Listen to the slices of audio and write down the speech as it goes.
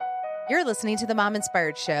You're listening to the Mom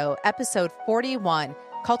Inspired Show, episode 41,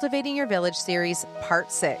 Cultivating Your Village series,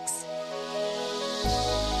 part 6.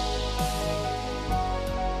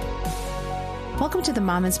 Welcome to the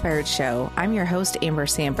Mom Inspired Show. I'm your host, Amber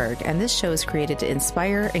Sandberg, and this show is created to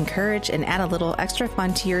inspire, encourage, and add a little extra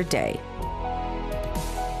fun to your day.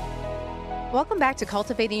 Welcome back to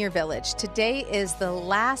Cultivating Your Village. Today is the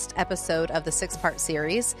last episode of the 6-part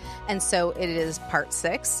series, and so it is part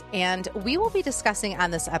 6. And we will be discussing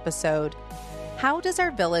on this episode, how does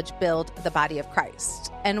our village build the body of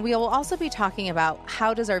Christ? And we will also be talking about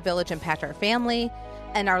how does our village impact our family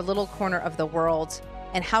and our little corner of the world,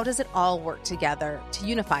 and how does it all work together to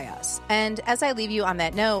unify us? And as I leave you on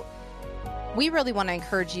that note, we really want to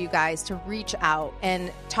encourage you guys to reach out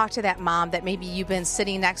and talk to that mom that maybe you've been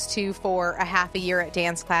sitting next to for a half a year at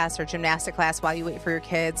dance class or gymnastic class while you wait for your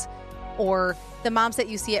kids, or the moms that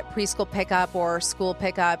you see at preschool pickup or school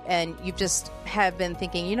pickup, and you just have been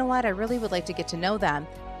thinking, you know what, I really would like to get to know them.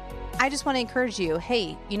 I just want to encourage you,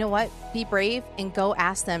 hey, you know what, be brave and go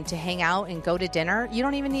ask them to hang out and go to dinner. You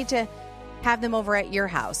don't even need to have them over at your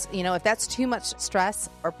house. You know, if that's too much stress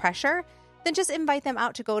or pressure, then just invite them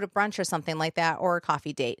out to go to brunch or something like that, or a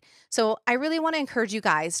coffee date. So I really want to encourage you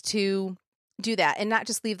guys to do that and not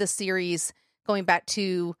just leave the series going back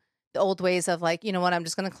to the old ways of like, you know what, I'm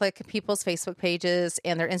just going to click people's Facebook pages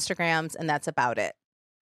and their Instagrams, and that's about it.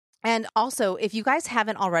 And also, if you guys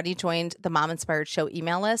haven't already joined the Mom Inspired Show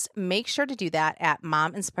email list, make sure to do that at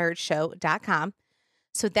mominspiredshow.com.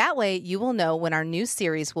 So that way you will know when our new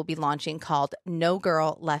series will be launching called No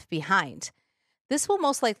Girl Left Behind. This will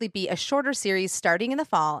most likely be a shorter series starting in the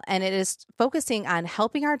fall, and it is focusing on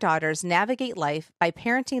helping our daughters navigate life by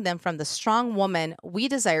parenting them from the strong woman we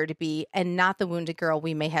desire to be and not the wounded girl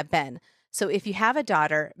we may have been. So if you have a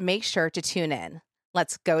daughter, make sure to tune in.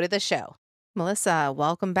 Let's go to the show. Melissa,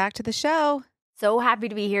 welcome back to the show. So happy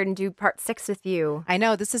to be here and do part 6 with you. I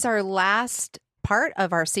know this is our last part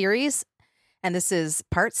of our series, and this is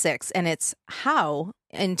part 6, and it's how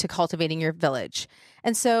into cultivating your village.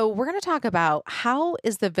 And so we're going to talk about how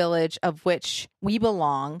is the village of which we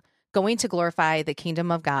belong going to glorify the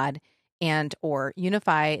kingdom of God and or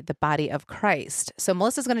unify the body of Christ. So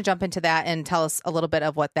Melissa's going to jump into that and tell us a little bit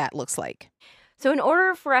of what that looks like. So in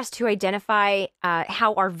order for us to identify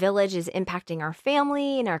how our village is impacting our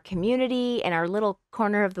family and our community and our little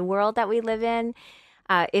corner of the world that we live in,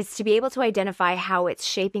 is to be able to identify how it's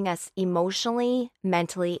shaping us emotionally,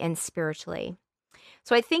 mentally, and spiritually.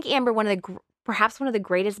 So I think, Amber, perhaps one of the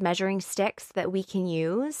greatest measuring sticks that we can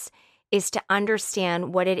use is to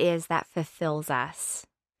understand what it is that fulfills us.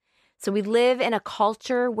 So we live in a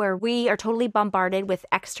culture where we are totally bombarded with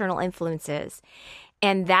external influences,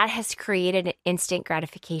 and that has created an instant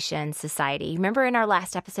gratification society. Remember in our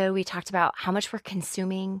last episode, we talked about how much we're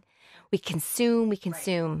consuming. We consume.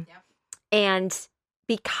 Right. Yep. And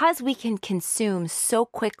because we can consume so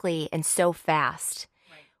quickly and so fast,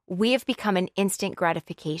 we have become an instant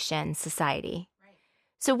gratification society. Right.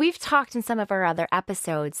 So we've talked in some of our other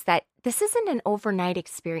episodes that this isn't an overnight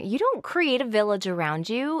experience. You don't create a village around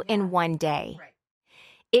you in one day. Right.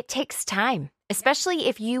 It takes time, especially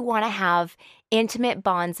if you want to have intimate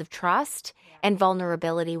bonds of trust and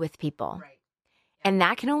vulnerability with people. Right. And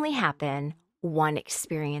that can only happen one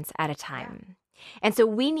experience at a time. Yeah. And so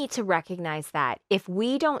we need to recognize that if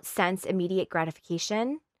we don't sense immediate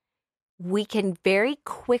gratification, we can very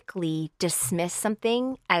quickly dismiss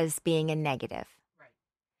something as being a negative. Right.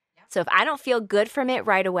 Yep. So if I don't feel good from it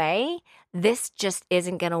right away, this just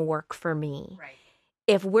isn't going to work for me. Right.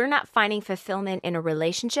 If we're not finding fulfillment in a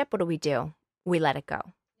relationship, what do? We let it go.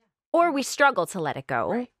 Yeah. Or we struggle to let it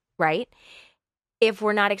go, right? If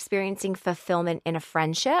we're not experiencing fulfillment in a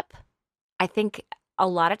friendship, I think a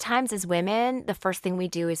lot of times as women, the first thing we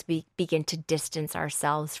do is we begin to distance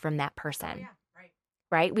ourselves from that person. Oh, yeah.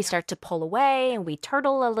 Right? We start to pull away and we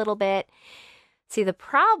turtle a little bit. See, the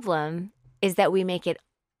problem is that we make it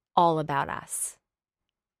all about us.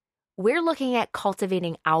 We're looking at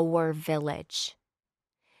cultivating our village.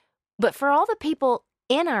 But for all the people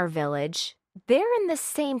in our village, they're in the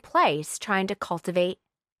same place trying to cultivate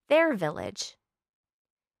their village.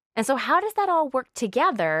 And so how does that all work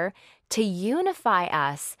together to unify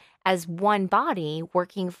us as one body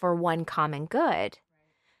working for one common good?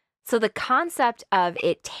 So the concept of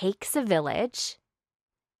it takes a village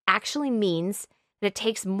actually means that it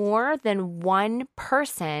takes more than one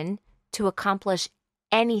person to accomplish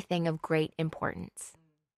anything of great importance.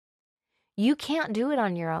 You can't do it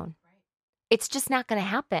on your own. It's just not going to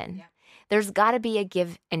happen. Yeah. There's got to be a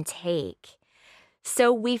give and take.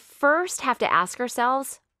 So we first have to ask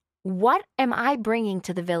ourselves, what am I bringing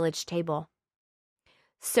to the village table?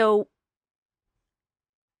 So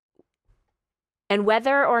And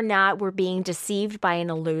whether or not we're being deceived by an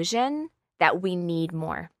illusion that we need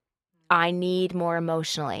more. I need more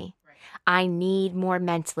emotionally. I need more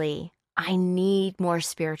mentally. I need more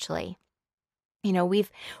spiritually. You know,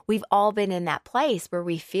 we've all been in that place where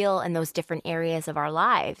we feel in those different areas of our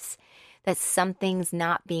lives that something's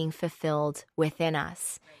not being fulfilled within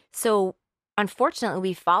us. So unfortunately,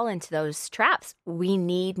 we fall into those traps. We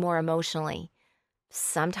need more emotionally.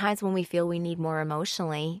 Sometimes when we feel we need more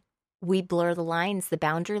emotionally, we blur the lines, the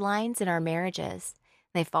boundary lines in our marriages.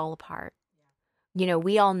 They fall apart. You know,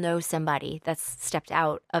 we all know somebody that's stepped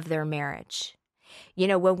out of their marriage. You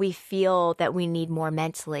know, when we feel that we need more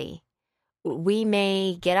mentally, we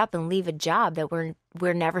may get up and leave a job that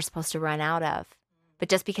we're never supposed to run out of. But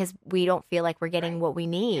just because we don't feel like we're getting what we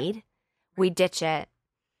need, we ditch it.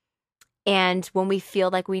 And when we feel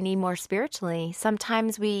like we need more spiritually,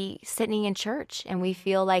 sometimes we sitting in church and we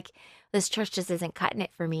feel like this church just isn't cutting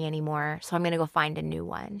it for me anymore, so I'm going to go find a new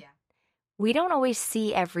one. Yeah. We don't always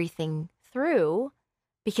see everything through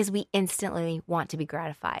because we instantly want to be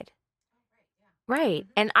gratified. Right.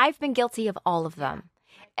 And I've been guilty of all of them.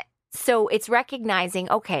 So it's recognizing,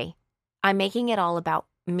 okay, I'm making it all about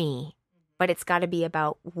me, but it's got to be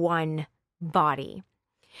about one body.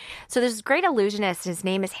 So there's this great illusionist, his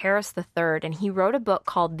name is Harris III, and he wrote a book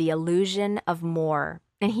called The Illusion of More.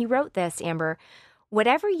 And he wrote this, Amber,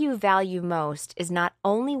 whatever you value most is not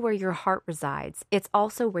only where your heart resides, it's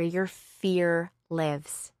also where your fear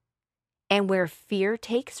lives. And where fear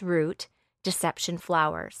takes root, deception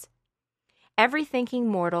flowers. Every thinking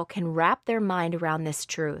mortal can wrap their mind around this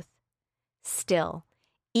truth. Still,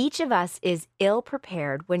 each of us is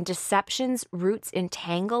ill-prepared when deception's roots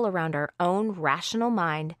entangle around our own rational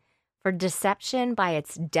mind, for deception by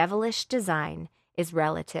its devilish design is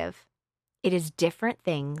relative. It is different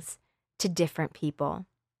things to different people.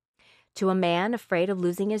 To a man afraid of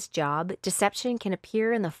losing his job, deception can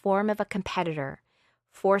appear in the form of a competitor,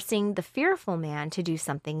 forcing the fearful man to do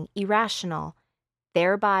something irrational,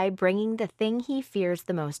 thereby bringing the thing he fears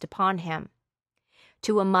the most upon him.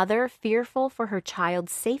 To a mother fearful for her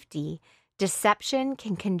child's safety, deception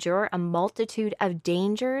can conjure a multitude of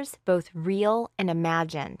dangers, both real and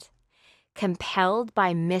imagined. Compelled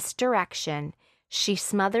by misdirection, she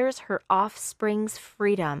smothers her offspring's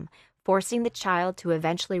freedom, forcing the child to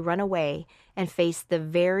eventually run away and face the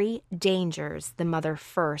very dangers the mother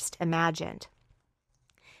first imagined.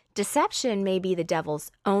 Deception may be the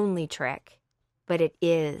devil's only trick, but it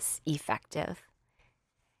is effective.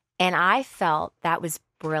 And I felt that was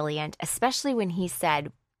brilliant, especially when he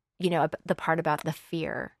said, you know, the part about the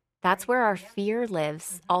fear. That's where our fear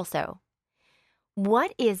lives also.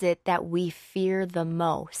 What is it that we fear the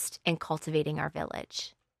most in cultivating our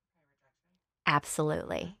village?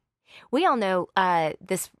 Absolutely. We all know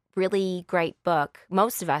this really great book.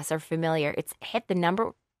 Most of us are familiar. It's hit the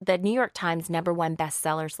New York Times #1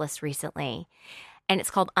 bestsellers list recently. And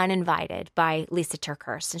it's called Uninvited by Lisa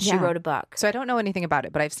TerKeurst. And she wrote a book. So I don't know anything about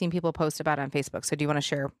it, but I've seen people post about it on Facebook. So do you want to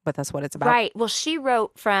share with us what it's about? Right. Well, she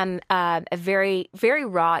wrote from a very, very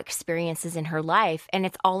raw experiences in her life, and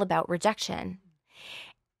it's all about rejection.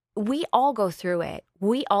 We all go through it.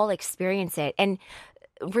 We all experience it. And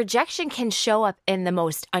rejection can show up in the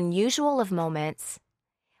most unusual of moments,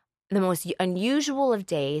 the most unusual of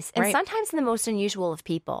days, and sometimes in the most unusual of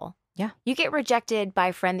people. Yeah. You get rejected by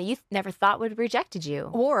a friend that you never thought would have rejected you.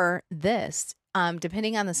 Or this,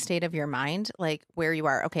 depending on the state of your mind, like where you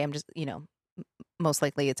are. Okay, I'm just, most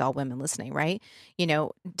likely it's all women listening, right?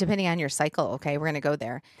 Depending on your cycle. Okay, we're going to go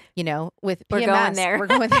there. With PMS, we're going there. We're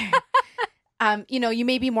going there. You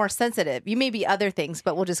may be more sensitive. You may be other things,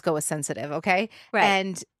 but we'll just go with sensitive. Okay. Right.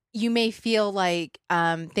 And you may feel like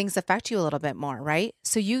things affect you a little bit more, right?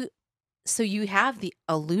 So you have the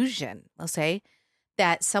illusion, let's say,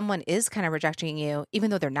 that someone is kind of rejecting you, even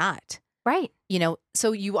though they're not. Right.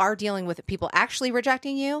 So you are dealing with people actually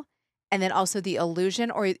rejecting you, and then also the illusion,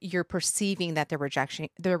 or you're perceiving that they're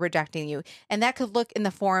rejecting you. And that could look in the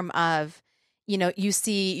form of, you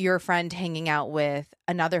see your friend hanging out with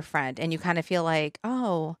another friend, and you kind of feel like,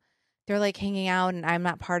 oh, they're like hanging out and I'm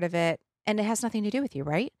not part of it. And it has nothing to do with you,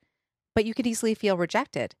 right? But you could easily feel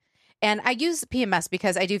rejected. And I use PMS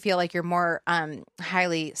because I do feel like you're more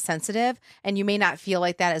highly sensitive, and you may not feel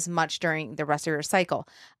like that as much during the rest of your cycle.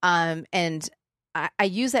 And I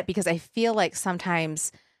use that because I feel like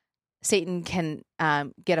sometimes Satan can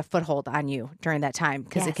get a foothold on you during that time,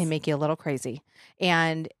 because it can make you a little crazy.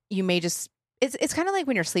 And you may just, it's kind of like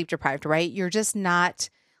when you're sleep deprived, right? You're just not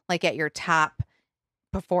like at your top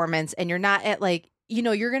performance, and you're not at like,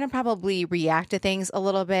 you're going to probably react to things a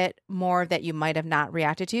little bit more that you might have not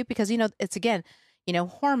reacted to, because, it's again,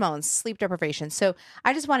 hormones, sleep deprivation. So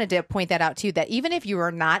I just wanted to point that out too, that even if you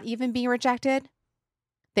are not even being rejected,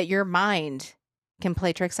 that your mind can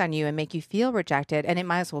play tricks on you and make you feel rejected, and it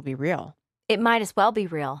might as well be real. It might as well be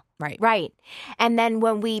real. Right. Right. And then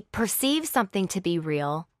when we perceive something to be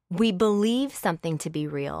real, we believe something to be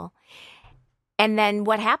real. And then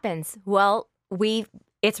what happens? Well,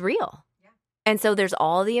 it's real. Yeah. And so there's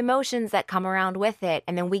all the emotions that come around with it.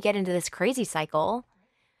 And then we get into this crazy cycle.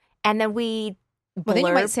 And then then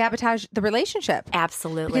you might sabotage the relationship.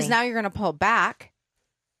 Absolutely. Because now you're going to pull back,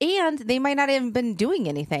 and they might not have been doing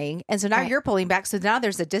anything. And so now you're pulling back. So now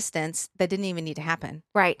there's a distance that didn't even need to happen.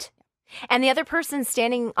 Right. And the other person's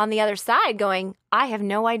standing on the other side going, I have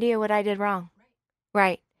no idea what I did wrong.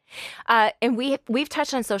 Right. And we've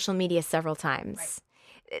touched on social media several times.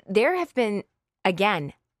 Right. There have been,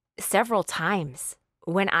 again, several times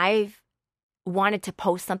when I've wanted to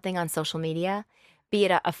post something on social media, be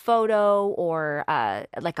it a photo or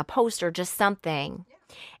like a post or just something. Yeah.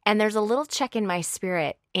 And there's a little check in my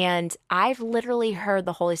spirit. And I've literally heard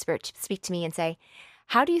the Holy Spirit speak to me and say,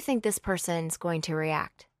 how do you think this person's going to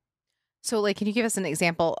react? So, can you give us an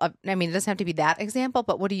example of, it doesn't have to be that example,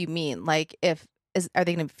 but what do you mean? Are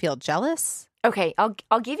they going to feel jealous? Okay,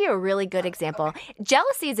 I'll give you a really good example. Okay.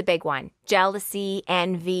 Jealousy is a big one. Jealousy,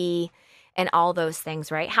 envy, and all those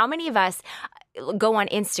things, right? How many of us go on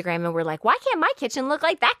Instagram and we're like, why can't my kitchen look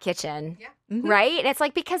like that kitchen? Yeah. Mm-hmm. Right? And it's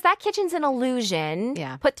because that kitchen's an illusion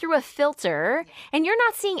put through a filter, and you're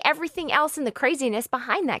not seeing everything else in the craziness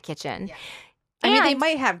behind that kitchen. Yeah. They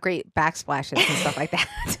might have great backsplashes and stuff like that.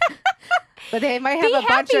 But they might have a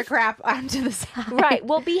bunch of crap onto the side. Right.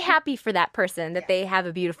 Well, be happy for that person that they have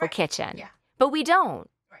a beautiful kitchen. Yeah. But we don't.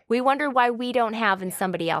 Right. We wonder why we don't have and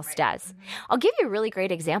somebody else does. Mm-hmm. I'll give you a really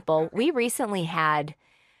great example. Okay. We recently had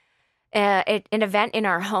an event in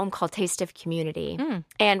our home called Taste of Community. Mm.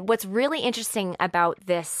 And what's really interesting about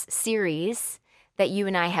this series that you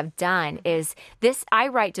and I have done is I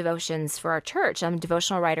write devotions for our church. I'm a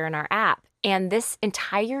devotional writer in our app. And this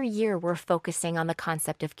entire year, we're focusing on the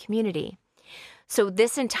concept of community. So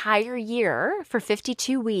this entire year, for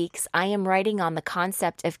 52 weeks, I am writing on the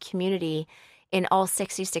concept of community in all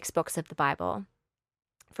 66 books of the Bible,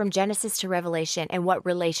 from Genesis to Revelation, and what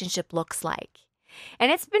relationship looks like.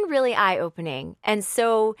 And it's been really eye-opening. And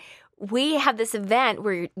so we have this event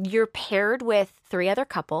where you're paired with 3 other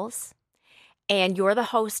couples, and you're the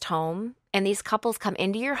host home, and these couples come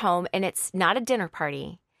into your home, and it's not a dinner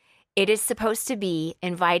party. It is supposed to be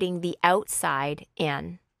inviting the outside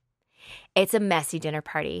in. It's a messy dinner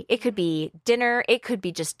party. It could be dinner. It could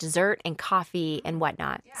be just dessert and coffee and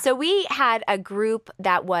whatnot. Yeah. So we had a group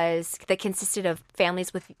that consisted of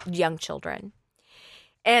families with young children.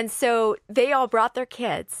 And so they all brought their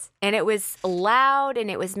kids, and it was loud and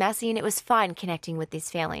it was messy and it was fun connecting with these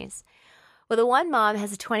families. Well, the one mom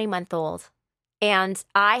has a 20-month-old, and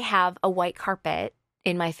I have a white carpet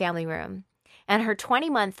in my family room, and her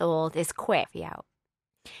 20-month-old is quick out.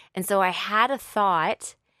 And so I had a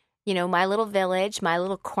thought, my little village, my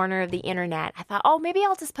little corner of the internet. I thought, maybe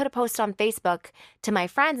I'll just put a post on Facebook to my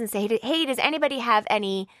friends and say, hey, does anybody have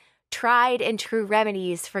any tried and true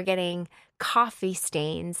remedies for getting coffee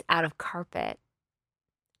stains out of carpet?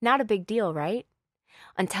 Not a big deal, right?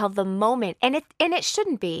 Until the moment, and it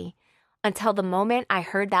shouldn't be, until the moment I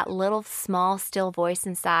heard that little small still voice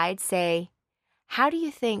inside say, how do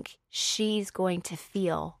you think she's going to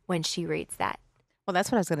feel when she reads that? Well, that's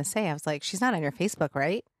what I was going to say. I was like, she's not on your Facebook,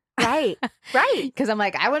 right? Right. Right. Because I'm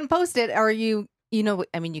like, I wouldn't post it. Or you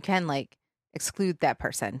can exclude that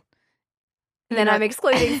person. Then I'm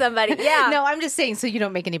excluding somebody. Yeah. No, I'm just saying so you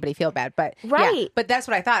don't make anybody feel bad. But right. Yeah, but that's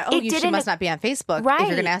what I thought. She must not be on Facebook if you're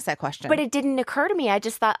going to ask that question. But it didn't occur to me. I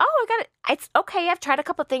just thought, I got it. It's okay. I've tried a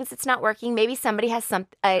couple things. It's not working. Maybe somebody has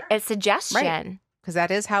a suggestion. Right. Because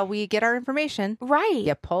that is how we get our information. Right.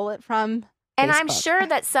 You pull it from And Facebook. I'm sure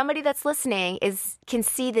that somebody that's listening can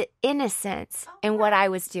see the innocence in what I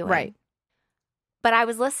was doing. Right. But I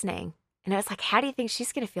was listening. And I was like, how do you think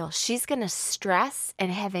she's going to feel? She's going to stress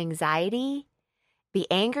and have anxiety, be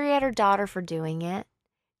angry at her daughter for doing it.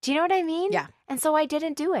 Do you know what I mean? Yeah. And so I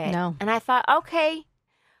didn't do it. No. And I thought, okay,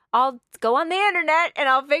 I'll go on the internet and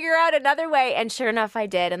I'll figure out another way. And sure enough, I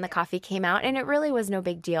did. And the coffee came out, and it really was no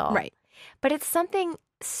big deal. Right. But it's something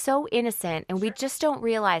so innocent, and we just don't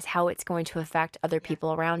realize how it's going to affect other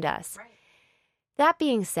people around us. Right. That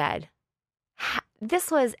being said,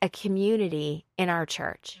 this was a community in our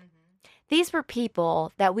church. Mm-hmm. These were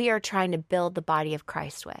people that we are trying to build the body of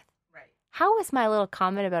Christ with. Right. How was my little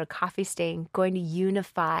comment about a coffee stain going to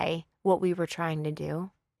unify what we were trying to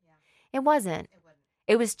do? Yeah. It wasn't.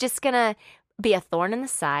 It was just going to be a thorn in the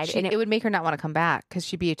side. It would make her not want to come back because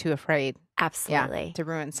she'd be too afraid. Absolutely. to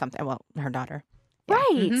ruin something. Well, her daughter. Right.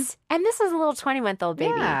 Mm-hmm. And this is a little 20-month-old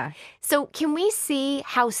baby. Yeah. So can we see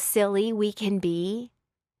how silly we can be?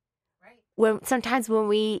 Right. Sometimes when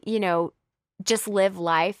we, just live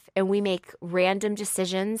life and we make random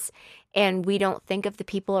decisions and we don't think of the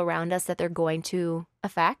people around us that they're going to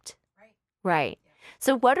affect. Right. Yeah.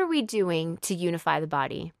 So what are we doing to unify the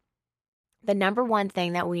body? The number one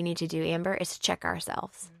thing that we need to do, Amber, is to check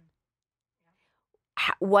ourselves.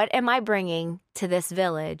 What am I bringing to this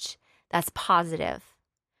village that's positive?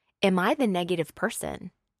 Am I the negative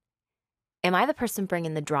person? Am I the person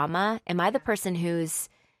bringing the drama? Am I the person who's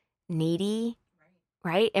needy?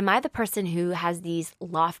 Right? Am I the person who has these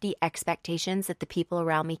lofty expectations that the people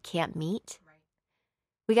around me can't meet?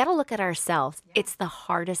 We got to look at ourselves. Yeah. It's the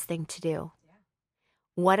hardest thing to do. Yeah.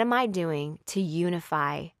 What am I doing to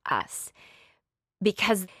unify us?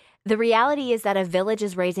 Because the reality is that a village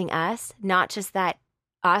is raising us, not just that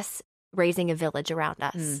us raising a village around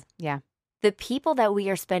us. Yeah. The people that we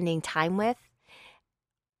are spending time with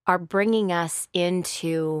are bringing us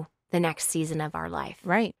into the next season of our life.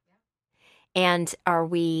 Right. And are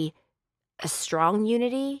we a strong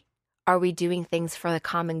unity? Are we doing things for the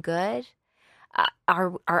common good?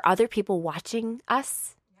 Are other people watching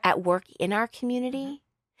us at work in our community?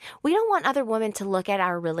 We don't want other women to look at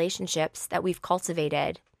our relationships that we've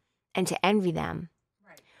cultivated and to envy them.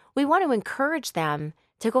 Right. We want to encourage them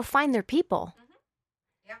to go find their people.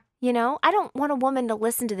 Yeah. I don't want a woman to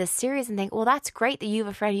listen to this series and think, well, that's great that you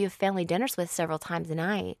have a friend you have family dinners with several times a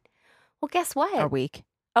night. Well, guess what? Or a week.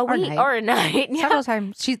 A week night. or a night. Yeah. Several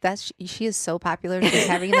times. She is so popular. She's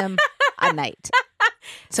having them a night.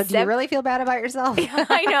 So do you really feel bad about yourself?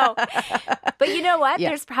 I know. But you know what? Yeah.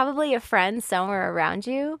 There's probably a friend somewhere around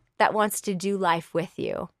you that wants to do life with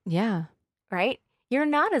you. Yeah. Right? You're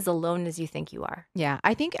not as alone as you think you are. Yeah.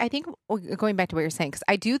 I think going back to what you're saying, because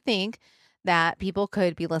I do think that people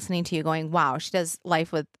could be listening to you going, wow, she does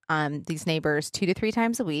life with these neighbors 2 to 3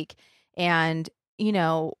 times a week. And,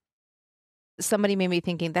 somebody may be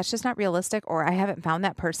thinking that's just not realistic, or I haven't found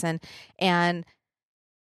that person. And,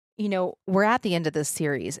 we're at the end of this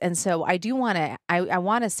series. And so I do want to, I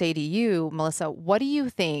want to say to you, Melissa, what do you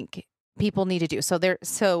think people need to do? So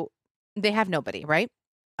they have nobody, right?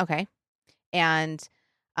 Okay. And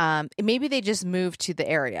maybe they just moved to the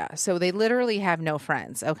area. So they literally have no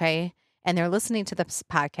friends. Okay. And they're listening to this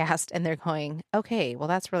podcast and they're going, okay, well,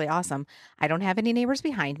 that's really awesome. I don't have any neighbors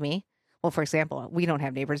behind me. Well, for example, we don't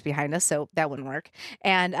have neighbors behind us, so that wouldn't work.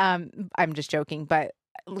 And I'm just joking, but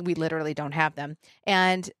we literally don't have them.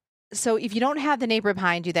 And so if you don't have the neighbor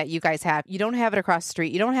behind you that you guys have, you don't have it across the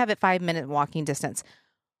street, you don't have it 5-minute walking distance,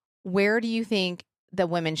 where do you think the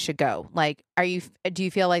women should go? Like, do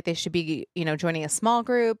you feel like they should be, joining a small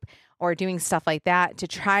group or doing stuff like that to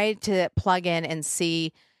try to plug in and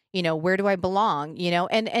see, where do I belong?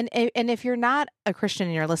 And if you're not a Christian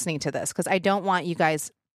and you're listening to this, because I don't want you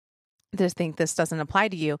guys to think this doesn't apply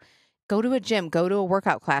to you, go to a gym, go to a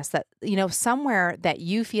workout class that, somewhere that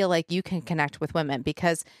you feel like you can connect with women,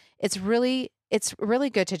 because it's really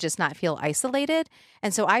good to just not feel isolated.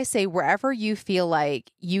 And so I say wherever you feel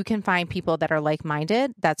like you can find people that are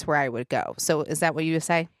like-minded, that's where I would go. So is that what you would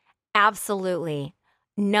say? Absolutely.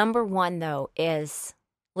 Number one, though, is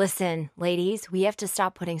listen, ladies, we have to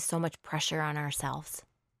stop putting so much pressure on ourselves.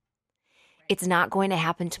 Right. It's not going to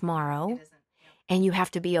happen tomorrow. And you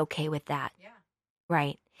have to be okay with that. Yeah.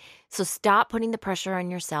 Right. So stop putting the pressure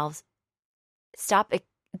on yourselves. Stop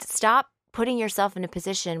putting yourself in a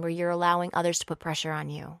position where you're allowing others to put pressure on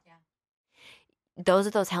you. Yeah. Those are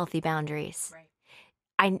those healthy boundaries.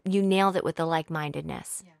 Right. You nailed it with the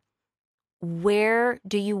like-mindedness. Yeah. Where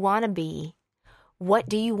do you want to be? What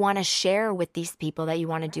do you want to share with these people that you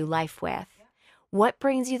want to do life with? Yeah. What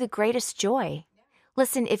brings you the greatest joy?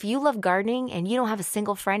 Listen, if you love gardening and you don't have a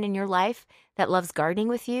single friend in your life that loves gardening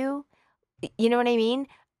with you, you know what I mean?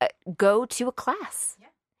 Go to a class.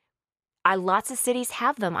 Yeah. Lots of cities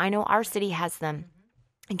have them. I know our city has them.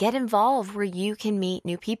 Mm-hmm. Get involved where you can meet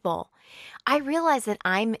new people. I realize that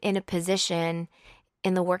I'm in a position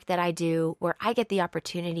in the work that I do where I get the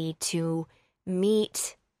opportunity to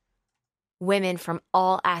meet women from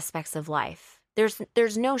all aspects of life.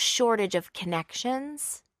 There's no shortage of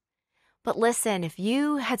connections. But listen, if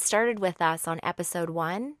you had started with us on episode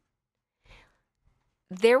 1,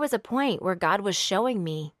 there was a point where God was showing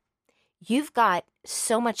me, you've got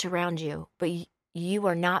so much around you, but you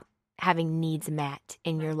are not having needs met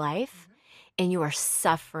in your life, and you are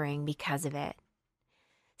suffering because of it.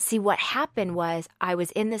 See, what happened was I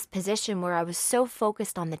was in this position where I was so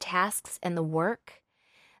focused on the tasks and the work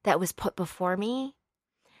that was put before me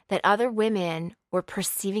that other women were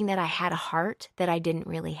perceiving that I had a heart that I didn't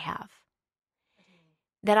really have.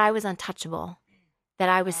 that I was untouchable, that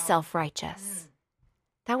I was self-righteous.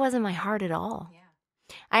 That wasn't my heart at all.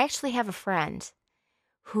 I actually have a friend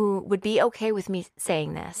who would be okay with me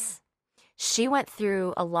saying this. She went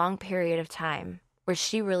through a long period of time where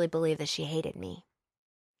she really believed that she hated me.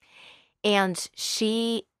 And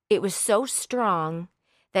it was so strong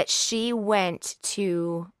that she went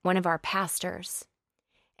to one of our pastors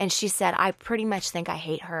and she said, I pretty much think I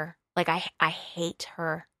hate her. Like I hate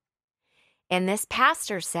her. And this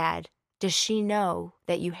pastor said, does she know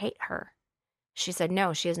that you hate her? She said,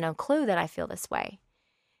 no, she has no clue that I feel this way.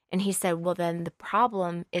 And he said, well, then the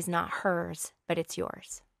problem is not hers, but it's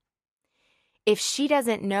yours. If she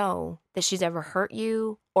doesn't know that she's ever hurt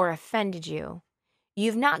you or offended you,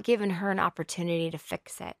 you've not given her an opportunity to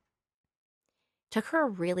fix it. It took her a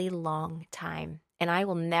really long time, and I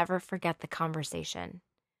will never forget the conversation.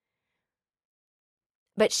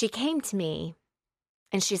 But she came to me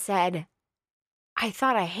and she said, I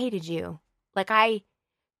thought I hated you. Like I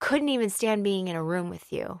couldn't even stand being in a room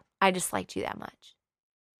with you. I disliked you that much.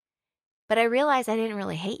 But I realized I didn't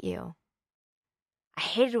really hate you. I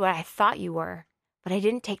hated what I thought you were, but I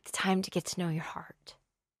didn't take the time to get to know your heart.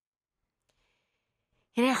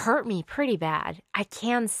 And it hurt me pretty bad. I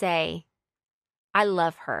can say I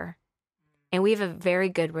love her, and we have a very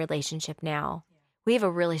good relationship now. We have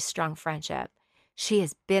a really strong friendship. She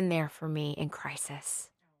has been there for me in crisis.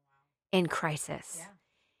 In crisis. Yeah.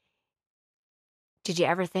 Did you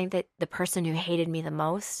ever think that the person who hated me the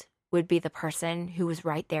most would be the person who was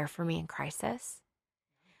right there for me in crisis?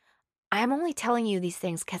 I'm only telling you these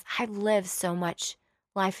things because I've lived so much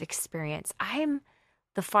life experience. I am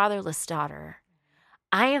the fatherless daughter.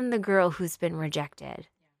 I am the girl who's been rejected.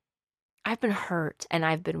 I've been hurt and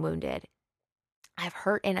I've been wounded. I've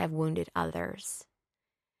hurt and I've wounded others.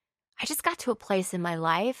 I just got to a place in my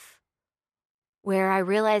life where I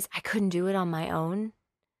realized I couldn't do it on my own.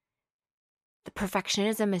 The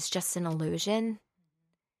perfectionism is just an illusion.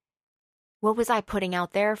 What was I putting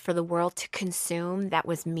out there for the world to consume that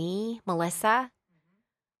was me, Melissa?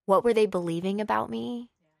 What were they believing about me?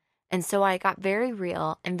 And so I got very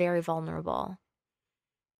real and very vulnerable.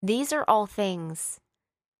 These are all things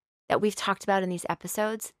that we've talked about in these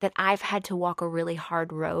episodes that I've had to walk a really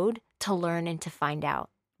hard road to learn and to find out.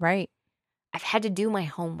 Right. I've had to do my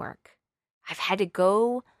homework. I've had to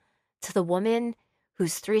go to the woman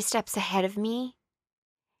who's 3 steps ahead of me.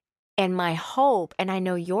 And my hope, and I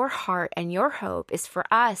know your heart and your hope, is for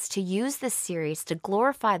us to use this series to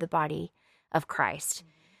glorify the body of Christ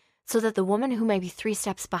so that the woman who may be 3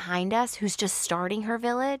 steps behind us, who's just starting her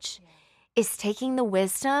village, is taking the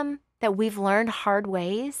wisdom that we've learned hard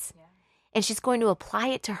ways, and she's going to apply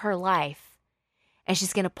it to her life. And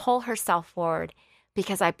she's going to pull herself forward,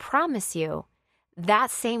 because I promise you, that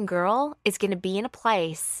same girl is going to be in a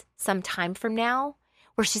place some time from now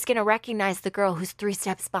where she's going to recognize the girl who's 3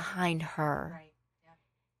 steps behind her. Right. Yeah.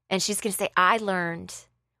 And she's going to say, I learned.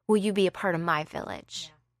 Will you be a part of my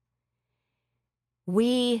village? Yeah.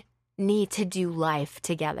 We need to do life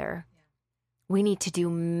together. Yeah. We need to do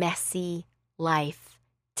messy life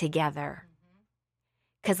together.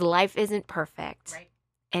 Because life isn't perfect. Right.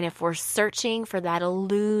 And if we're searching for that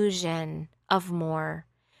illusion of more,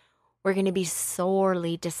 we're going to be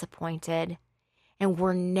sorely disappointed, and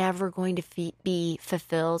we're never going to be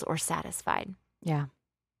fulfilled or satisfied. Yeah.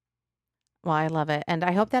 Well, I love it. And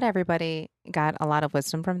I hope that everybody got a lot of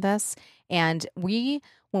wisdom from this. And when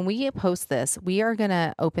we post this, we are going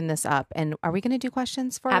to open this up. And are we going to do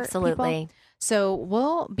questions for Absolutely. people? So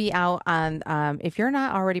we'll be out on, if you're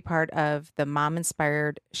not already part of the Mom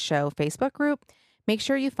Inspired Show Facebook group, make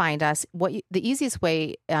sure you find us. The easiest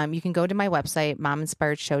way, you can go to my website,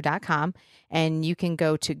 mominspiredshow.com, and you can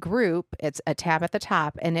go to group. It's a tab at the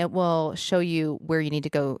top, and it will show you where you need to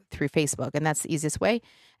go through Facebook. And that's the easiest way.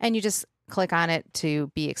 And you just click on it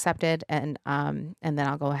to be accepted, and then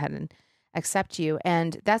I'll go ahead and accept you.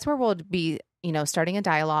 And that's where we'll be, starting a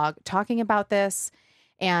dialogue, talking about this.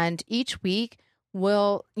 And each week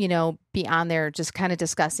we'll, be on there just kind of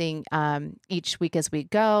discussing each week as we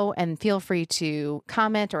go. And feel free to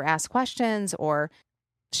comment or ask questions or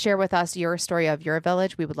share with us your story of your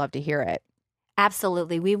village. We would love to hear it.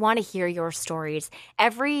 Absolutely. We want to hear your stories.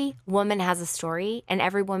 Every woman has a story, and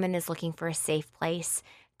every woman is looking for a safe place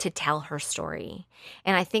to tell her story.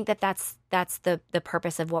 And I think that's the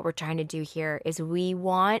purpose of what we're trying to do here is we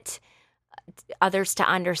want others to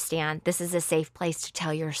understand this is a safe place to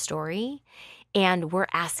tell your story. And we're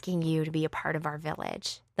asking you to be a part of our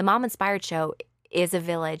village. The Mom Inspired Show is a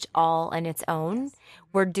village all on its own.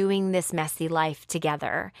 We're doing this messy life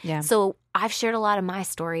together. Yeah. So I've shared a lot of my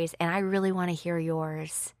stories, and I really want to hear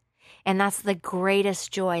yours. And that's the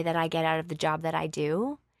greatest joy that I get out of the job that I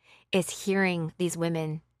do, is hearing these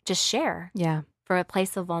women just share from a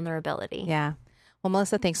place of vulnerability. Yeah. Well,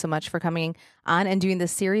 Melissa, thanks so much for coming on and doing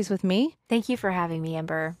this series with me. Thank you for having me,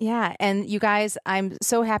 Amber. Yeah. And you guys, I'm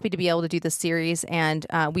so happy to be able to do this series, and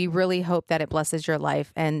we really hope that it blesses your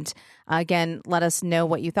life. And again, let us know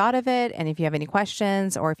what you thought of it, and if you have any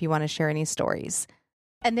questions or if you want to share any stories.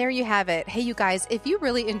 And there you have it. Hey, you guys, if you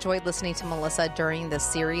really enjoyed listening to Melissa during this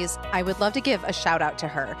series, I would love to give a shout out to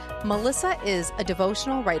her. Melissa is a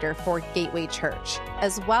devotional writer for Gateway Church,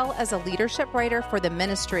 as well as a leadership writer for the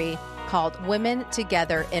ministry called Women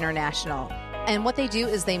Together International. And what they do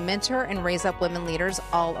is they mentor and raise up women leaders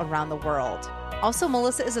all around the world. Also,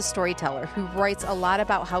 Melissa is a storyteller who writes a lot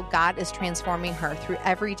about how God is transforming her through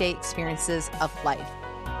everyday experiences of life.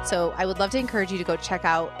 So I would love to encourage you to go check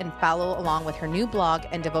out and follow along with her new blog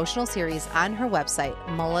and devotional series on her website,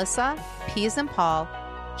 Melissa, P as in Paul,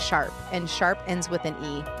 Sharp, and Sharp ends with an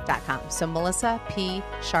E.com. So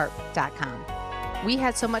MelissaPSharp.com. We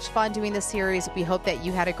had so much fun doing this series. We hope that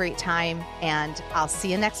you had a great time, and I'll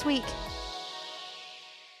see you next week.